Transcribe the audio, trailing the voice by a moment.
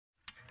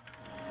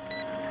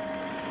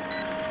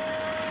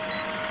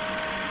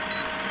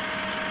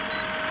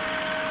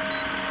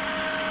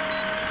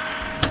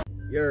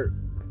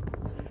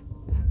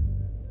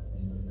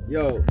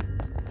Yo,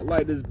 I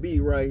like this beat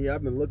right here.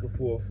 I've been looking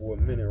for a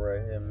minute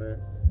right here,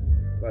 man.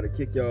 About to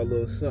kick y'all a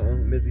little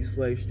something. Mizi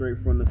Sla straight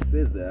from the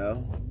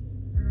Mizistyle.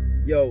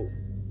 Yo.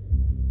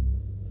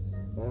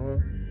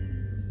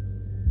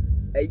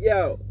 Hey,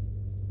 yo.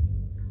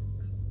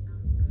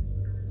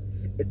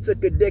 It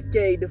took a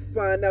decade to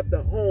find out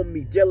the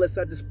homie. Jealous,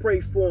 I just pray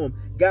for him.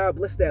 God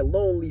bless that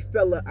lonely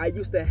fella. I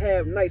used to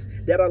have nights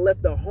that I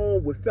left the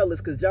home with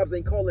fellas, cause jobs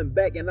ain't calling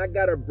back and I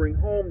gotta bring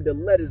home the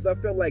letters. I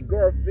felt like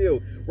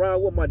Garfield,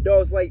 rhyme with my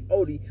dogs like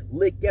Odie,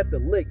 lick at the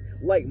lick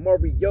like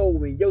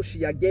Mario and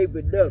Yoshi. I gave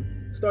it up.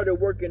 Started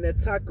working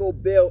at Taco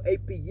Bell,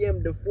 8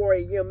 p.m. to 4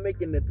 a.m.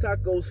 making the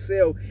taco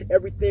sale.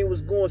 Everything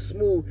was going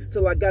smooth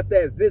till I got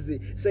that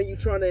visit. Say you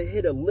trying to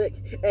hit a lick,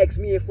 ask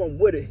me if I'm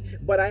with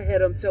it. But I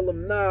had them tell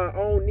them, nah, I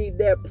don't need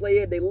that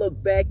player. They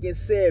looked back and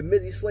said,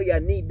 Mizi Sla, I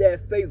need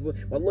that favor.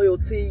 My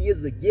loyalty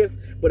is a gift,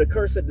 but a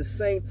curse at the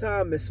same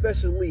time,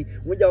 especially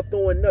when y'all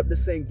throwing up the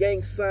same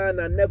gang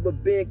sign. I never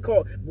been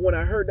caught, but when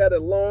I heard that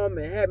alarm,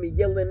 it had me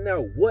yelling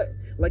out, what?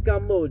 Like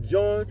I'm Lil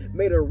John,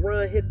 made a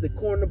run, hit the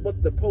corner,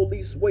 but the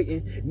police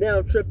waiting. Now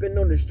I'm tripping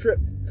on this trip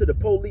to the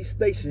police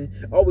station.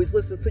 Always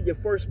listen to your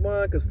first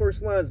mind, cause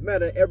first lines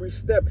matter. Every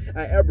step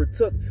I ever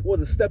took was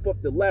a step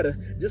up the ladder.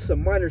 Just a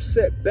minor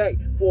setback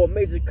for a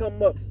major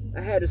come up. I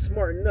had to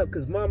smarten up,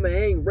 cause mama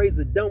ain't raised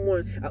a dumb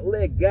one. I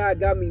let God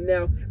got me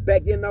now.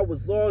 Back then I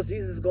was lost.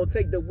 Jesus gonna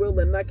take the wheel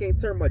and I can't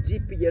turn my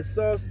GPS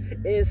off.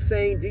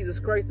 Insane, Jesus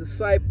Christ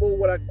disciple.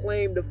 What I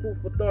claim, the food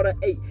for thought I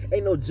ate.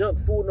 Ain't no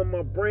junk food on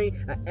my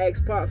brain. I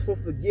asked Pops for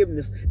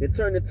forgiveness, then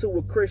turned into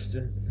a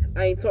Christian.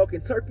 I ain't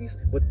talking turkeys,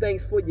 but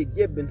thanks for your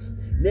gibbons.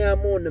 Now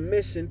I'm on the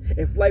mission.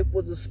 If life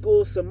was a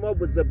school, some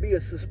others would be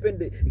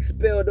suspended,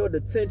 expelled, or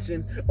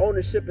detention.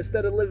 Ownership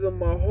instead of living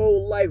my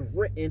whole life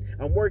written.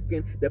 I'm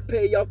working to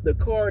pay off the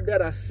car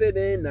that I sit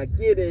in. I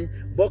get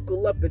in,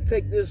 buckle up and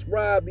take this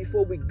ride.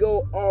 Before we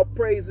go, all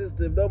praises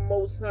to the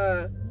Most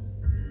High.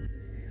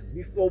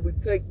 Before we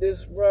take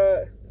this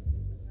ride,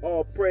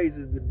 all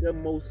praises to the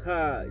Most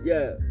High.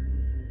 Yeah,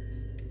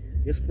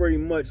 it's pretty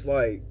much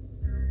like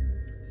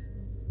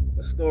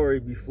a story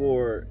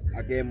before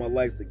I gave my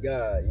life to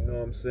God, you know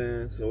what I'm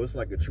saying? So it's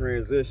like a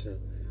transition.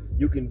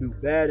 You can do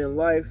bad in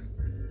life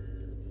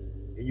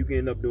and you can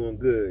end up doing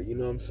good, you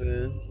know what I'm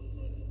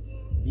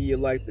saying? Give your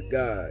life to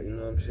God, you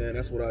know what I'm saying?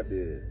 That's what I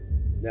did.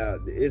 Now,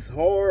 it's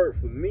hard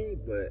for me,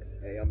 but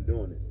hey, I'm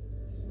doing it.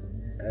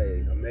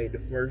 Hey, I made the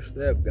first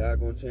step. God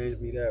gonna change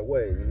me that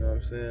way, you know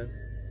what I'm saying?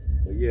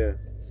 But yeah,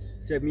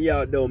 check me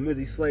out though,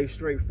 Mizi Sla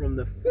straight from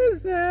the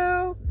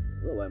Mizistyle.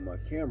 Look like my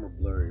camera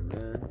blurry,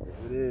 man.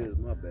 If it is,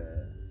 my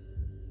bad.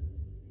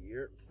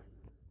 Yep.